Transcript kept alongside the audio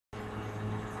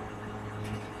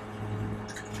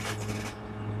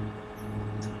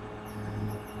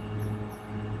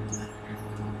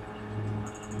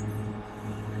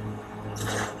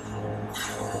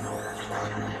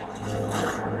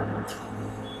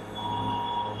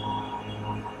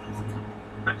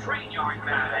aren't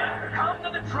bad. Come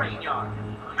to the train yard.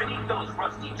 Beneath those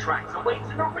rusty tracks awaits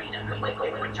an arena in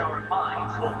which our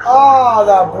minds will... Oh,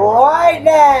 the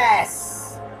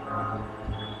brightness!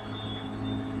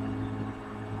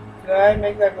 Could I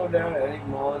make that go down any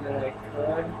more than I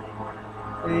could?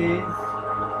 Please?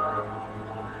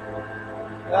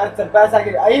 That's the best I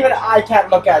can do. Even I can't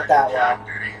look at that well.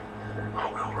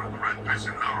 I will regret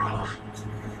pissing her off.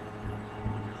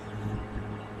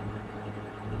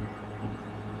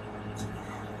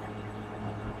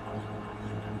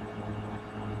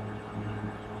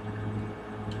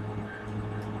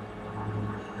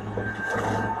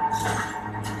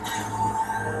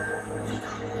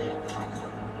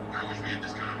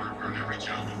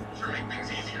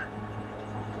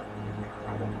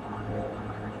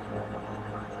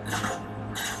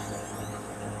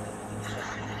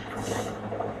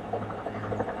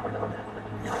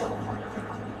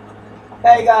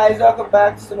 Hey guys, welcome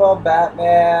back to some more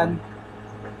Batman.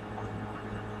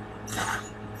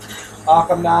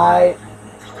 Arkham Knight.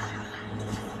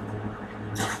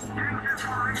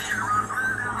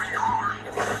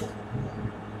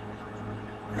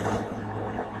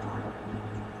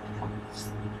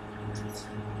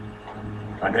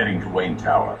 I'm heading to Wayne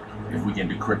Tower. If we can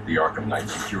decrypt the Arkham Knight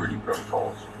security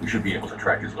protocols, we should be able to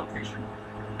track his location.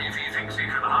 If he thinks he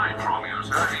can hide from you,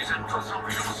 sir, he's in for some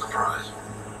real surprise.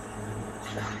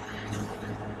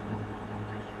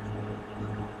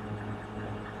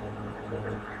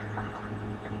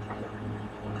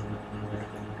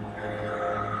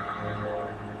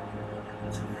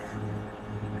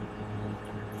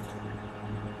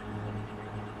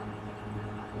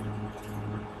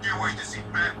 Can't wait to see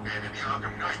Batman and the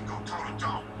Arkham Knight go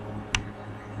toe-to-toe.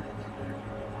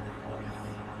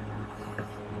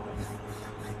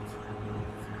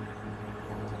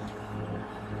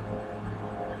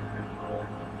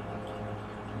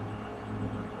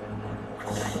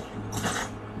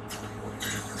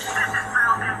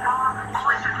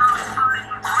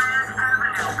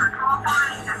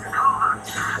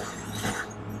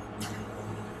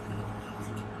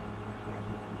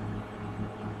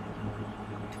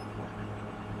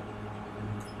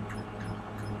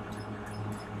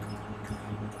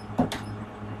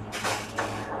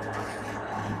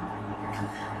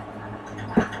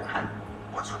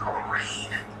 What's with all the rain?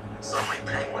 Suddenly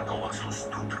Penguin going so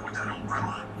stupid with that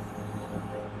umbrella.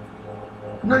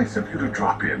 Nice of you to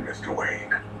drop in, Mr.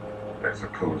 Wayne. I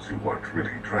suppose you weren't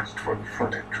really dressed for the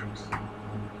front entrance.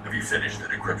 Have you finished the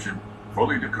decryption?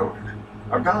 Fully decoded.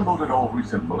 I've downloaded all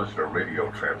recent militia radio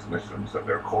transmissions and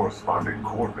their corresponding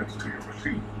coordinates to your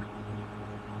machine.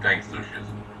 Thanks, Lucius.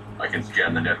 I can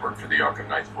scan the network for the Arkham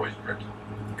Knight's voice print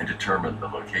and determine the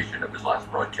location of his last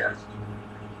broadcast.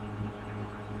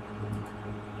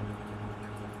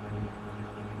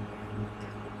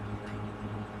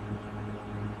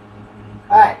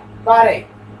 Hey, buddy!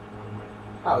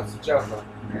 Oh, it's a joke.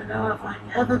 Now, if I'd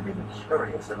ever been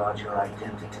curious about your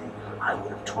identity, I would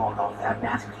have torn off that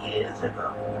mask years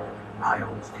ago. I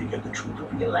always figured the truth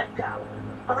would be a letdown.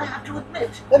 But I have to admit,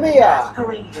 Let me,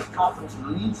 masquerading as Gotham's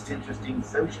least interesting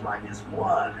socialite is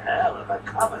one hell of a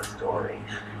cover story.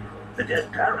 The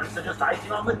dead parents are just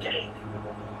icing on the cake.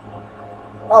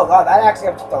 Oh god, that actually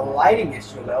ups the lighting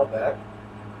issue a little bit.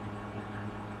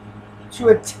 To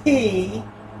a T,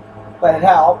 but it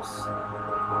helps.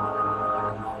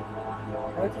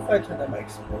 What if I turn that mic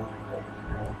smooth?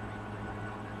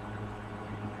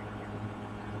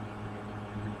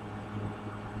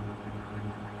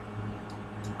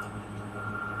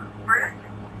 Bruce?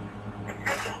 It's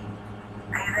Vicky.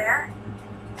 Are you there?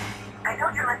 I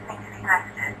told you listening to the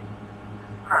messages.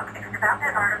 Look, it's about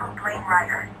that article Blame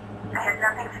Writer. I had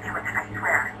nothing to do with it, I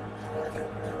swear.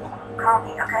 Call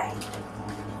me, okay?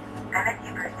 I miss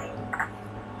you, Brucey.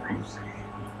 Lucy.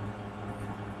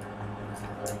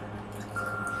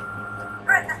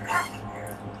 Bruce, it's Kathy.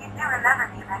 You do remember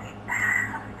me, right?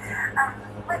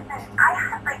 Listen, I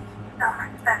had like so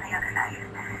much fun the other night.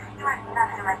 You are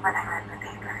nothing like what I read in the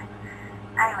paper.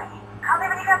 Anyway, call me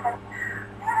when you get this.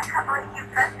 I have a couple of cute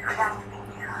friends who are down to meet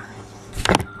you.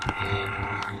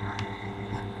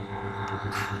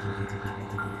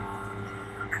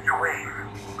 Mr. Wayne,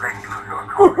 thank you for your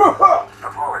call.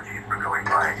 Apologies for going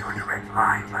by your direct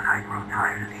line, but I grew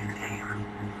tired of these games.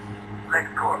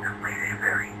 LexCorp has made a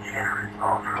very generous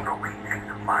offer for Wayne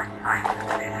to find science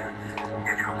division.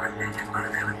 If your persistent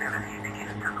unavailability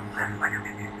begins to look less like a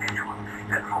busy schedule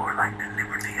and more like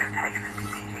deliberately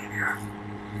antagonistic behavior.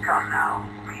 Come now,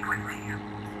 meet with me.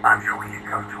 I'm sure we can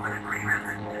come to an agreement.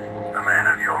 A man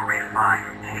of your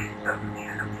refined taste doesn't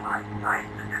need an applied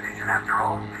sciences division after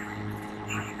all.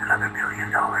 He needs another $1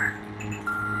 billion.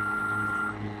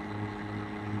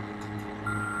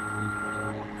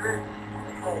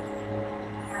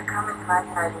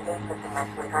 tried to do something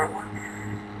next week, aren't you?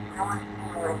 I want to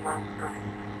see you in my story.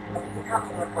 And you can tell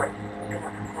me your voice. Be up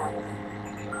to chance.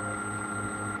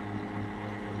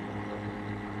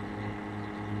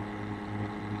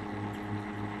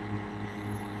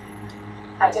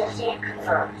 Identity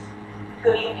confirmed.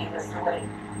 Good evening, Mr. Wade.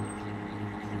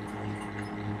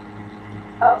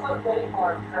 Upload ready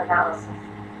for analysis.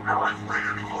 Now I've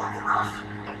waited long enough.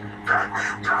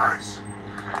 Batman dies.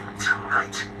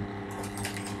 Tonight.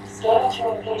 Scanning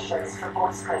communications for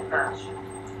voice print match.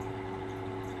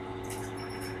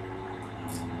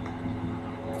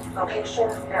 Location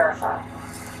verified.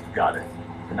 Got it.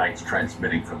 The Knight's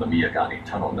transmitting from the Miyagani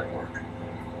tunnel network.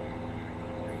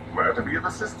 Glad to be of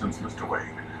assistance, Mr. Wade.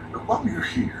 While you're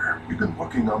here, we've been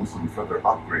working on some further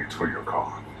upgrades for your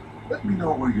car. Let me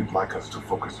know where you'd like us to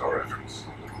focus our efforts.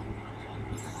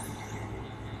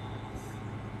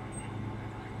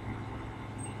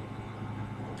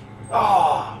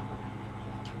 Oh,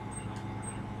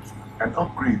 An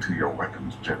upgrade to your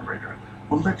weapons generator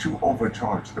will let you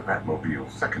overcharge the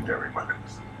Batmobile's secondary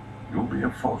weapons. You'll be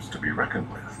a force to be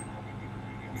reckoned with.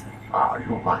 Ah,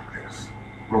 you'll like this.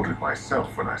 Wrote it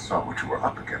myself when I saw what you were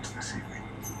up against this evening.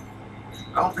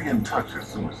 I'll be in touch as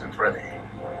soon as it's ready.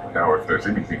 Now, if there's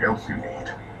anything else you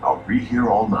need, I'll be here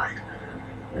all night.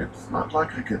 It's not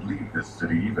like I could leave this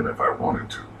city even if I wanted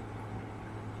to.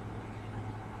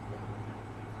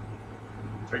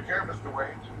 Take care, Mr.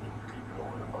 Wade.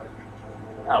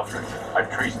 Alfred,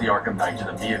 I've traced the Arkham Knight to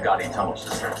the Miyagani tunnel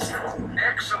system.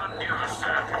 Excellent news,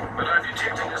 sir. But I'm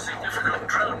detecting a significant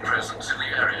drone presence in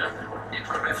the area. It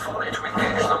would be folly to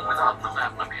engage them without the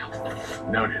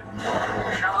Batmobile. Noted.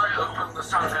 Shall I open the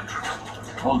south entrance?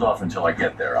 Hold off until I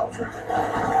get there, Alfred.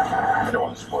 I don't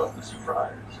want to spoil the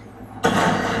surprise.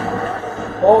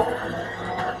 oh.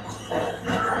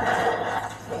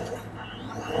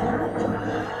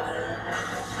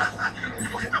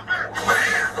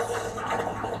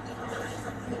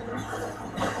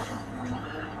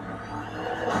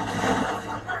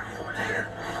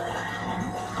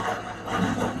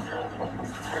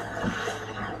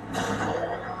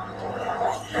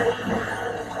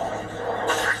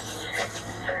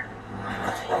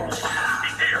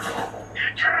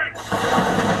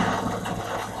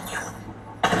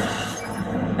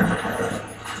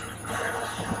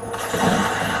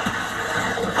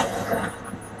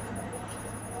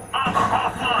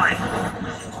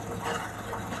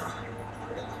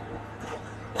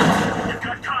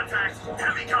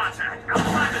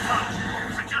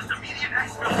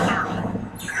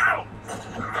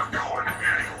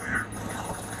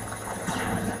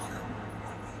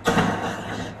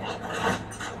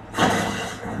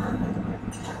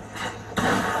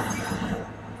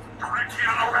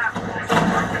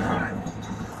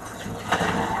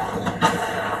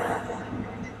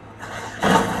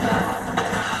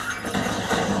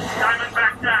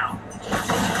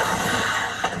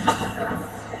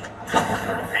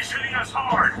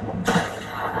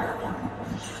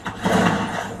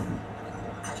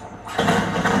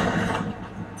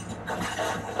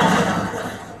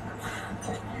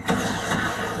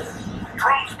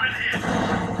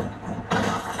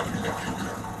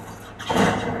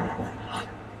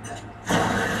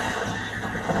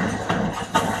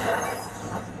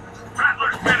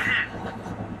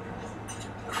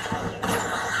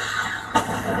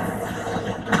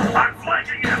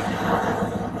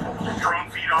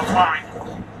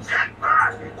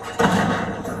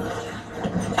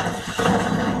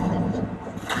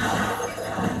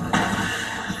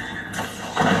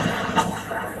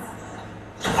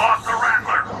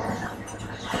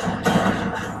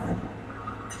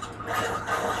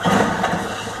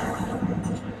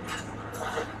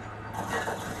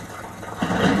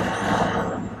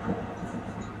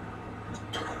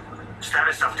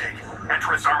 Status update.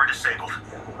 Entrance armor disabled.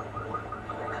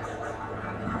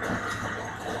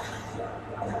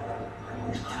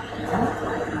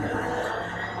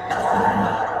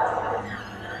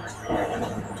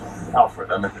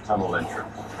 Alfred, I'm at the tunnel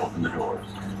entrance. Open the doors.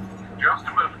 Just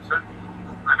a moment, sir.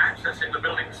 I'm accessing the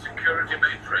building's security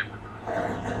mainframe.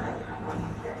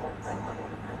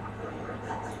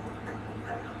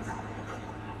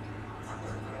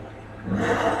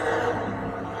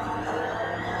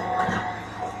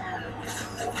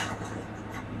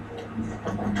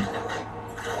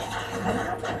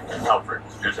 Alfred,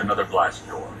 there's another blast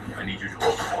door. I need you to open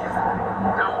it.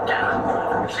 No,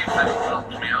 damn. Seems they've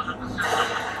locked me out of the system.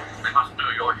 They must know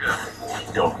you're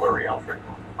here. Don't worry, Alfred.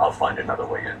 I'll find another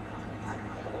way in.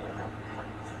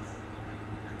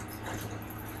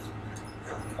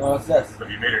 What's this?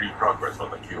 Have you made any progress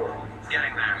on the cure?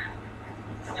 Getting there.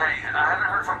 Hey, I haven't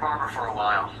heard from Barbara for a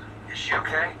while. Is she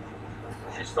okay?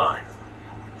 She's fine.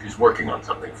 She's working on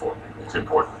something for me. It's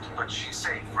important. But she's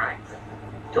safe, right?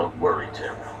 Don't worry,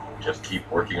 Tim. Just keep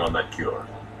working on that cure.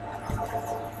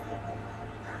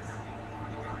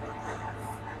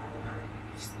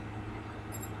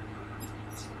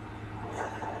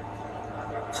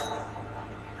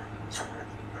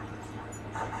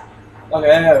 Okay,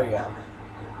 there we go.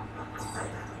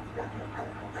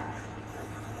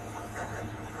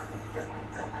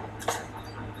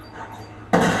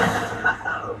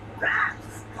 Oh,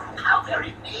 that's how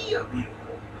very me of you.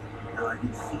 Now I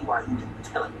can see why you didn't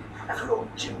tell him after old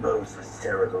Jimbo's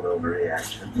hysterical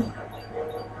overreaction.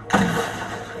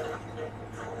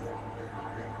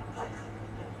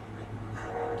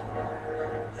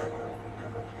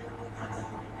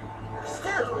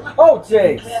 Still, Oh, you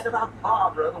jeez. cared about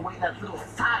Barbara the way that little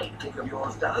sidekick of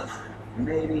yours does.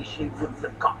 Maybe she wouldn't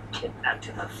have got kidnapped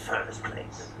in the first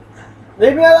place.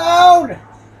 Leave me alone!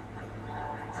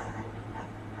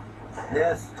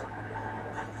 Yes,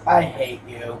 I hate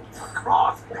you.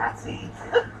 cross, Patsy.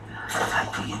 I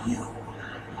feel you.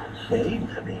 Shame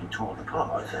they're being torn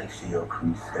apart thanks to your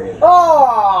crusade.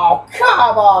 Oh,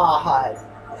 come on!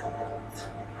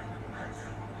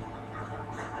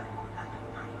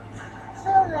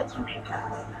 So let's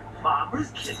recap.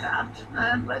 Barbara's kidnapped,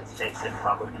 and let's face it,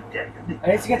 probably dead.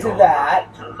 I need to get to You're that.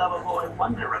 right to Loverboy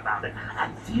wonder about it,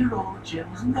 and dear old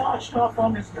Jim's marched off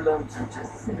on his lonesome to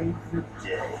save the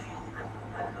day.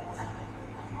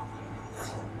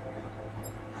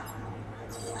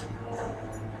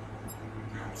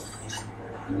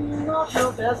 Not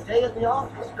your best day at the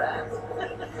office,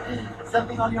 Beth.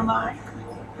 Something on your mind?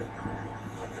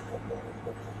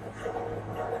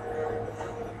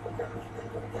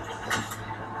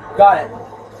 Got it.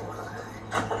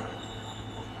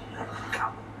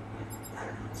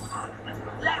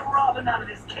 Let Robin out of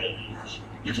his cage.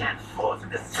 You can't force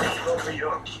him to sail over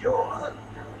your cure.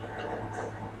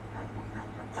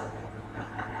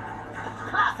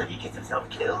 Plus, if he gets himself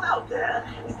killed out there,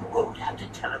 you won't have to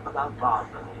tell him about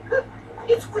Barbara.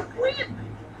 It's win-win.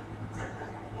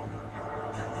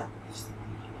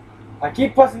 I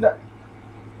keep pressing the...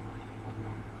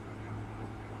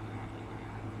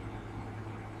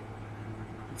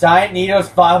 Giant needles,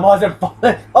 fireballs, and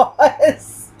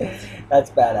fireballs. That's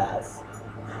badass.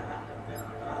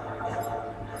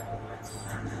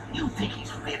 You think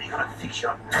he's really gonna fix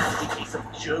your nasty case of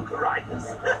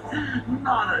Jokeritis?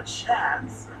 Not a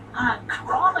chance. I'm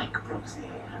chronic,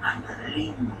 Brucey. I'm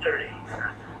lingering.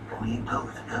 We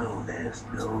both know there's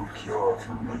no cure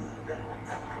for me.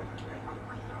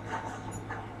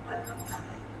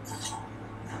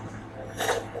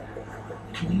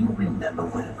 Can you remember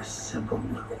when it was simple?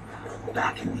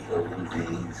 Back in the old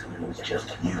days when it was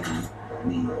just you,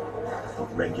 me, a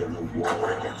regular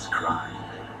war against crime.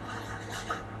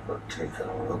 But take a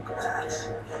look at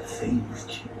things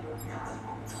change.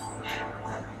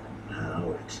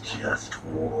 Now it's just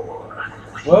war.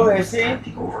 Whoa, is he?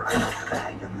 Standing right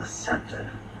bang in the center.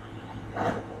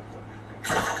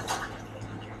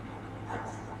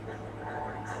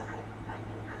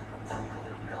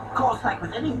 Of course, like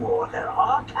with any war, there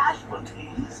are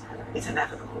casualties. It's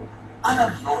inevitable,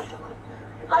 unavoidable.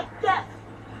 Like death.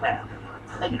 Well,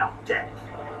 maybe not death.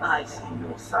 I see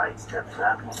your sidestep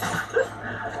that.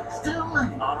 Still,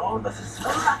 not all of us are so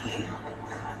lucky.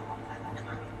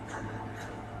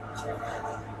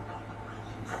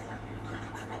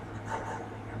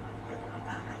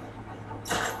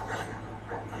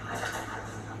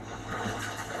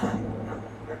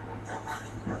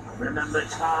 Remember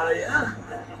Talia?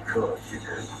 Of course you do.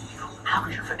 How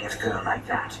could you forget a girl like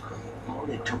that? All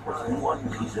it took was one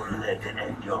piece of lead to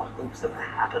end your hopes of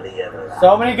happily ever after.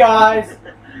 So many guys.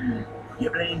 You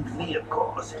blamed me, of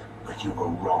course, but you were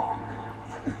wrong.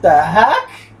 What the heck?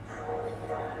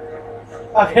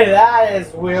 Okay, that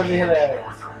is weirdly hilarious.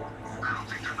 I don't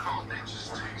think they're called ninja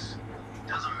sticks.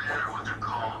 Doesn't matter what they're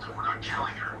called. We're not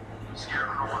killing her.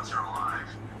 Scaring her once they're alive.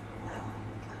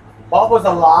 Bob was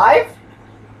alive?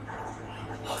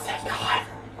 Oh, thank God.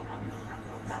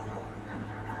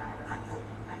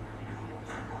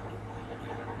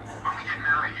 When are we getting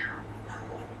out of here?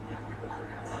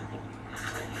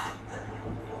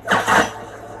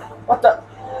 What the?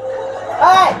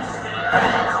 Hey!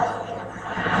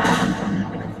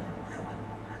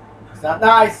 It's not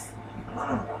nice.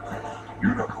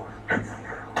 You're not going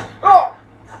anywhere. Oh!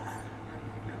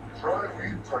 Try a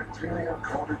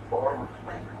titanium-coated bar of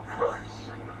flavor price.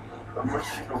 Unless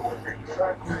you know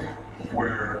exactly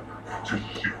where to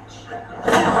shoot.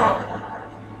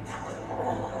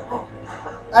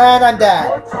 And I'm dead.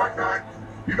 Arkham Knight,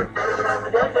 even better than I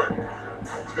remembered.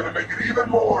 It's gonna make it even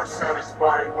more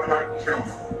satisfying when I kill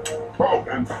you. Oh,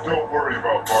 and don't worry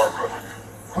about Barbara.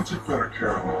 I'll take better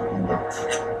care of her than you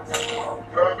know.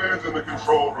 Batman's in the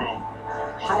control room.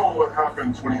 Show him what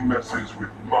happens when he messes with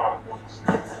minds.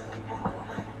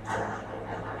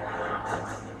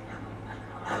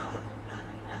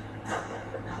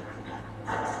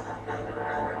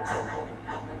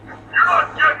 You're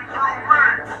not getting through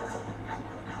me!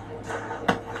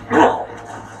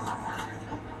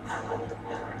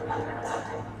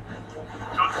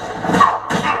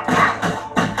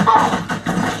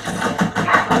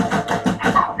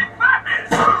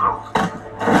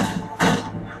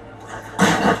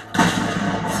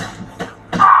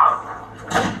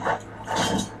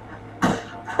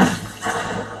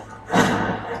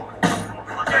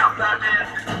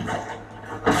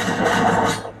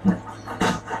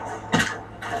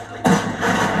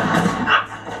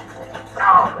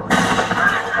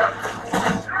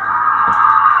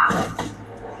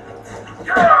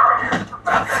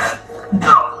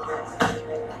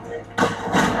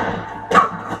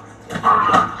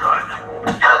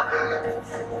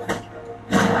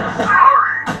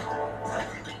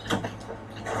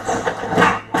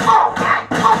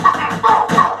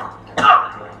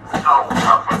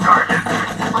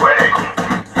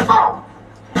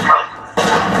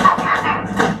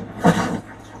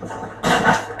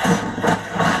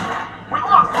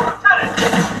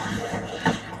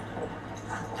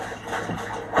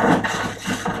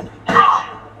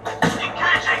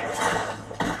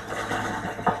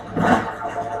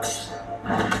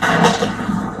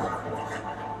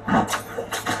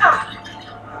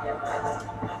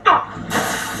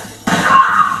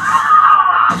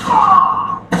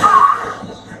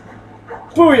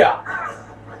 Booyah!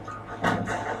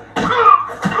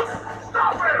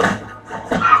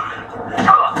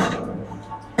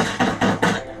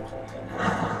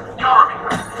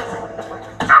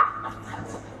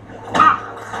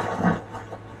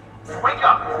 Wake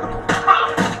up!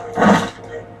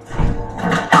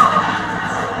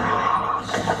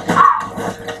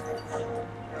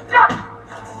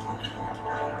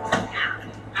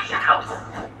 This should help.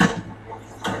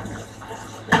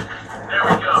 There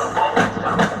we go. All mixed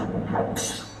up.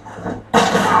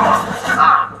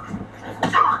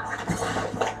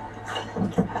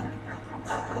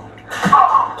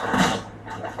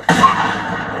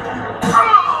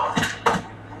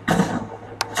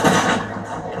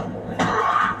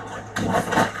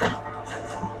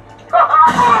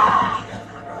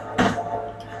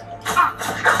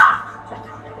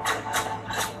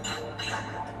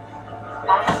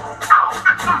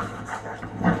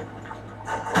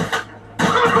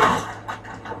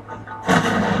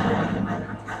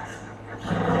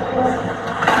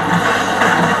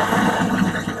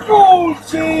 Oh,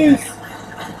 jeez!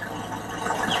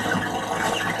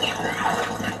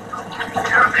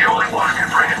 You're the only one who can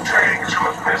bring a tank to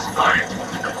a fist fight.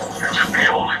 You're just the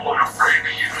only one afraid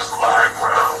to use live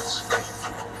rounds.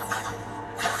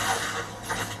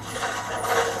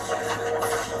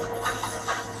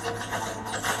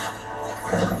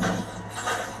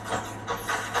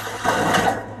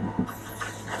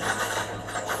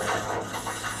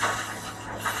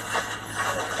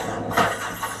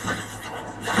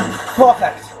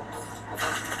 Perfect.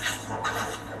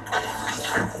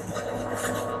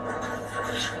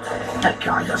 That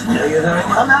guy doesn't know you very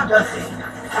well now, does he?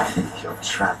 I think you're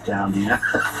trapped down here.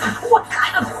 What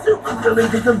kind of super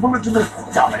villain gets a bullet to the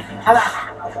stomach?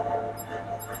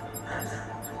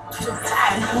 The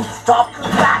tank will stop the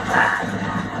Batman.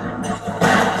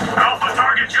 Alpha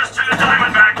target just to the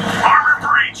Diamondback. Armor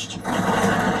breached.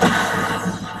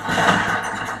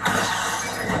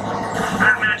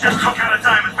 Batman just took out a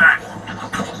Diamondback.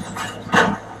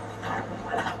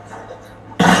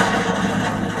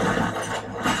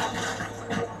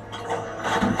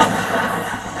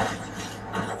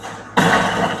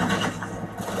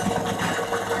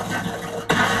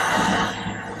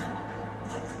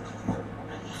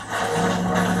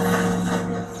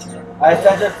 I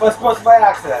started first person by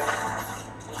accident.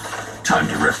 Time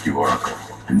to rescue Oracle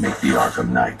and make the Arkham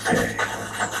Knight pay.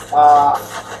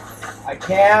 I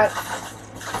can't.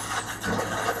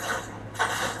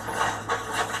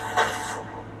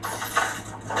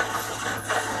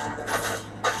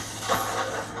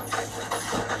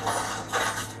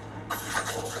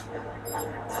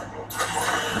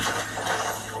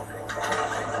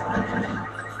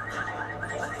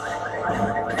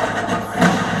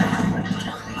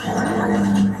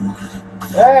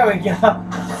 There we go.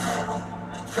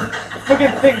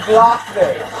 Freaking thing blocked me.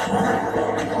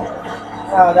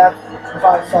 Oh, that's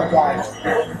 5-star guys.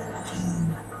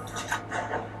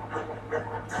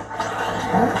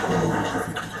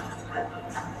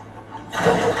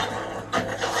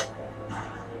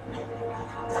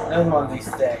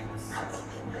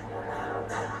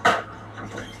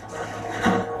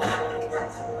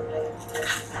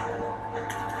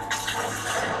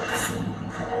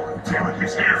 Damn it,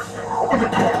 he's here! Open the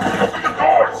door! Open the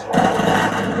doors!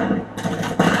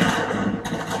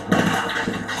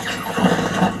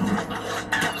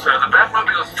 So the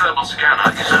Batmobile's thermal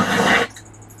scanner is only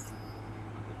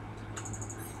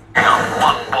picking up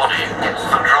one body. It's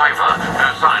the driver. No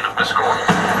sign of Miss Gordon.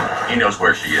 He knows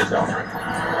where she is, Alfred.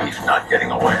 He's not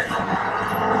getting away.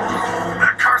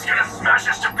 That car's gonna smash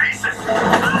us to pieces.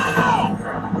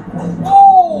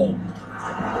 Oh!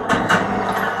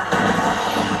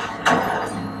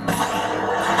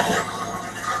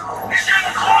 He's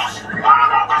getting close! Let him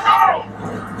out the door!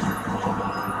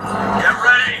 Get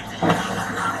ready!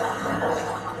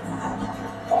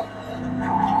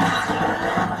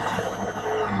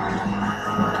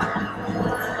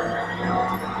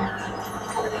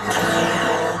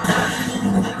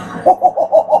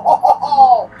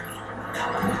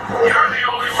 You're the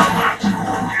only one left! You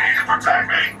need to protect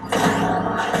me!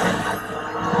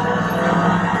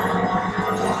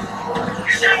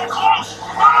 He's getting close!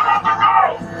 Let him out the door!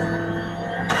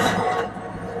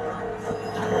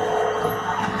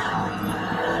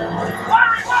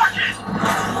 Fiery rocket!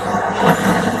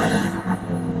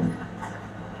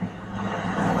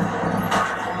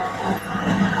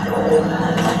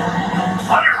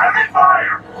 Under heavy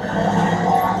fire!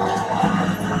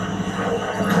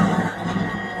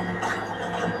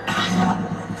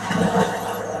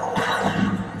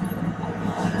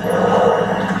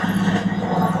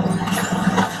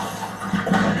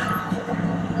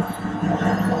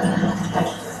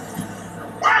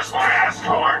 Where's my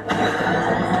escort?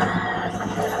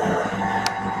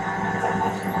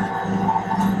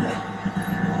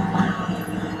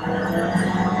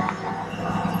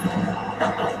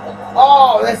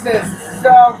 Oh, this is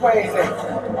so crazy.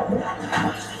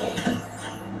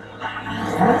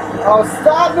 Oh,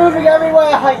 stop moving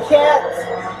everywhere. I can't.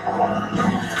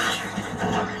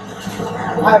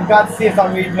 I've got to see this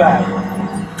on replay.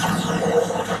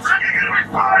 Taking enemy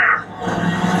fire!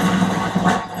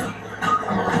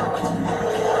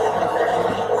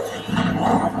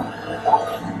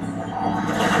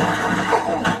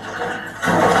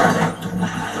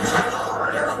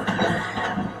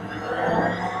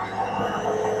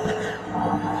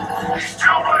 He's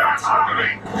still right on top of me!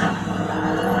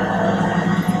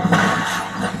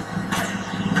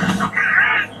 Get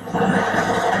in!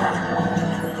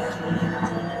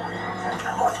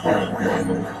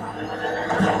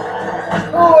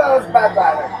 Oh, that was bad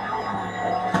driving.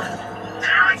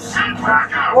 Damn it, sit back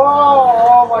up! Whoa,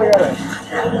 oh my goodness.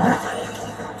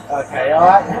 Okay,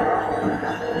 alright.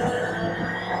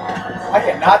 I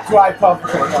cannot drive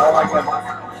pumpkin. Oh my goodness.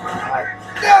 Alright.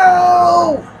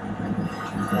 No!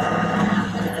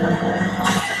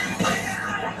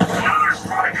 Another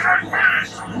strike and I'm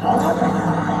finished!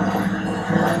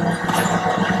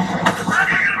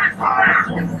 Taking enemy fire!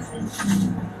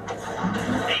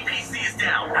 APC is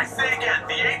down. I say again,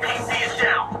 the APC is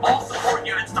down. All support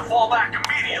units to fall back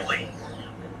immediately.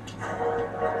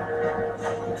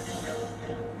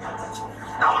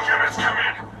 All units come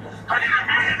in. I need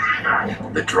immediate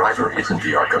evac. The driver isn't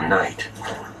the Arkham Knight,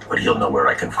 but he'll know where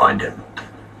I can find him.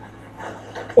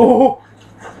 Oh!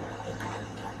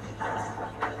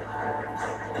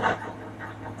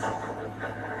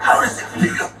 How does it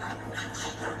feel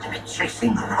to be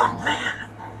chasing the wrong man?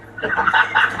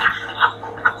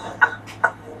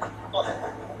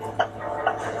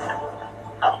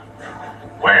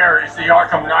 Where is the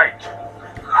Arkham Knight?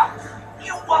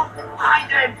 You won't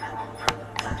find him!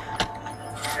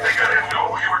 You think I didn't know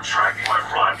you were tracking my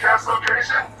broadcast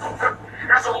location?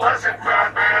 Here's a lesson,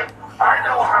 Batman. I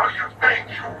know how you think,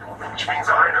 which means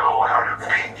I know how to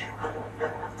beat you.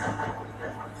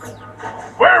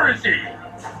 Where is he?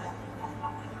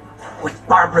 With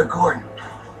Barbara Gordon.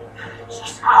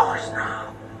 She's ours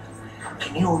now.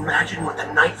 Can you imagine what the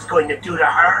Knight's going to do to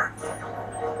her?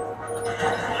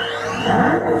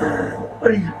 What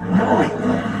are you doing?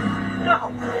 No!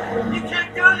 You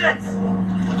can't do this!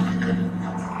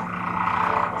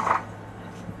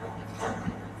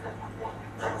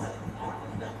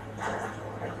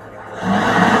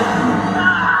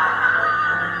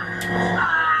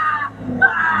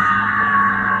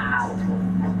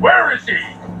 Where is he?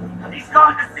 He's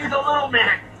gone to see the little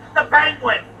man, the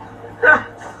penguin.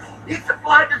 He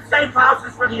supplied the safe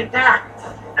houses for the attack.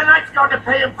 The Knight's going to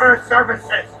pay him for his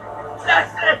services.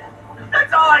 That's it.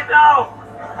 That's all I know.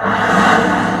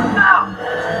 No!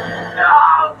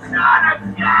 No! Not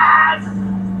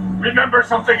again! Remember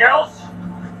something else?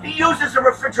 He uses a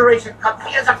refrigeration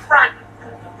company as a front.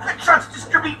 The trucks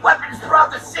distribute weapons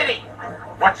throughout the city.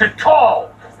 What's it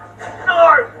called?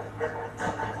 North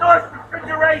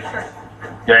Refrigeration.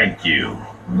 Thank you.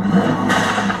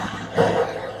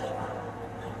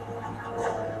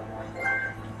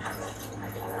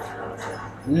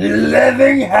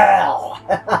 living hell.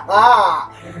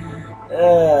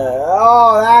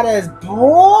 Oh, that is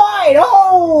bright.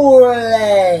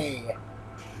 Holy.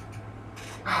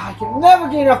 I can never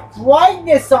get enough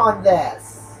brightness on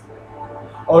this.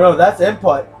 Oh no, that's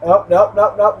input. Oh, nope,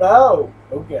 nope, nope, no.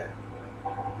 Okay.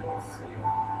 Let's see.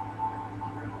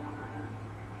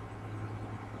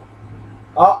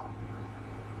 Oh.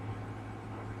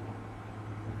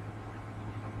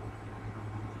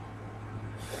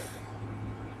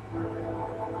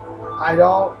 I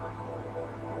don't.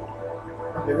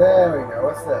 Okay, there we go.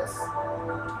 What's this?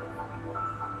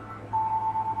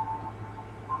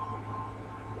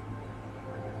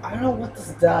 I don't know what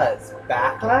this does.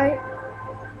 Backlight?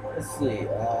 Let's see.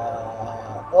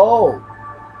 Oh.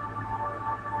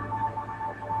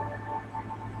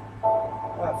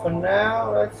 For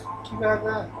now, let's keep at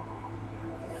that.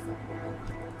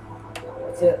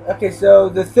 That's it. Okay, so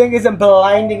the thing isn't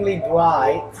blindingly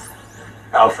bright.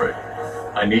 Alfred,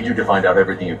 I need you to find out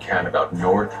everything you can about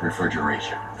North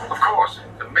Refrigeration. Of course.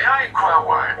 May I inquire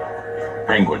why?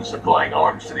 Penguin's supplying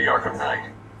arms to the Arkham Knight.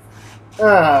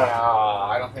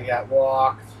 I don't think that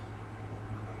walked.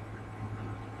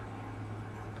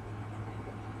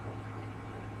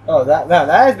 Oh,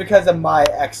 that is because of my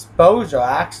exposure,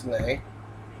 actually.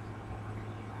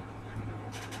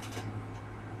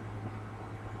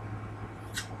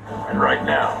 And right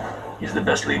now, he's the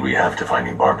best lead we have to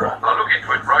finding Barbara. I'll look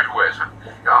into it right away, sir.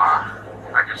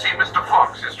 I can see Mr.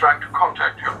 Fox is trying to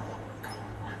contact you.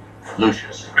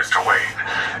 Lucius. Mr.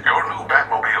 Wayne, your new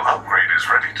Batmobile upgrade is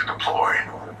ready to deploy.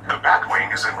 The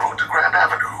Batwing is en route to Grand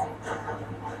Avenue.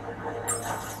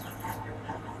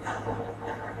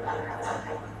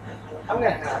 I'm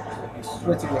gonna have to be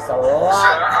switching this a Sir,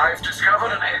 lot. I've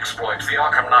discovered an exploit the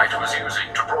Arkham Knight was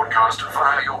using to broadcast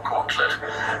via your gauntlet.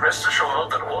 Rest assured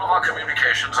that all of our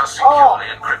communications are securely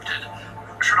encrypted.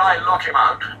 Should I lock him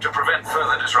out to prevent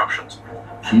further disruptions?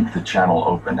 Keep the channel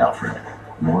open, Alfred.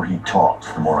 The more he talks,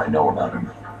 the more I know about him.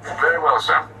 Very well,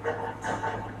 sir.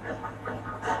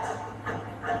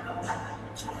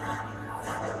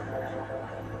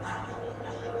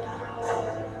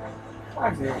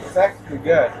 Actually, it's actually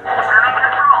good.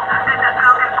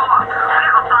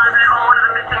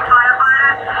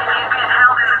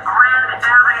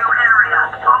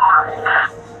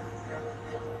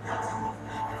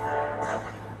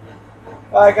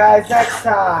 Alright guys, next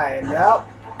time, yep.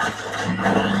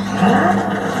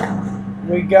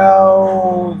 We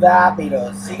go the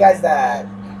Beatles. See you guys then.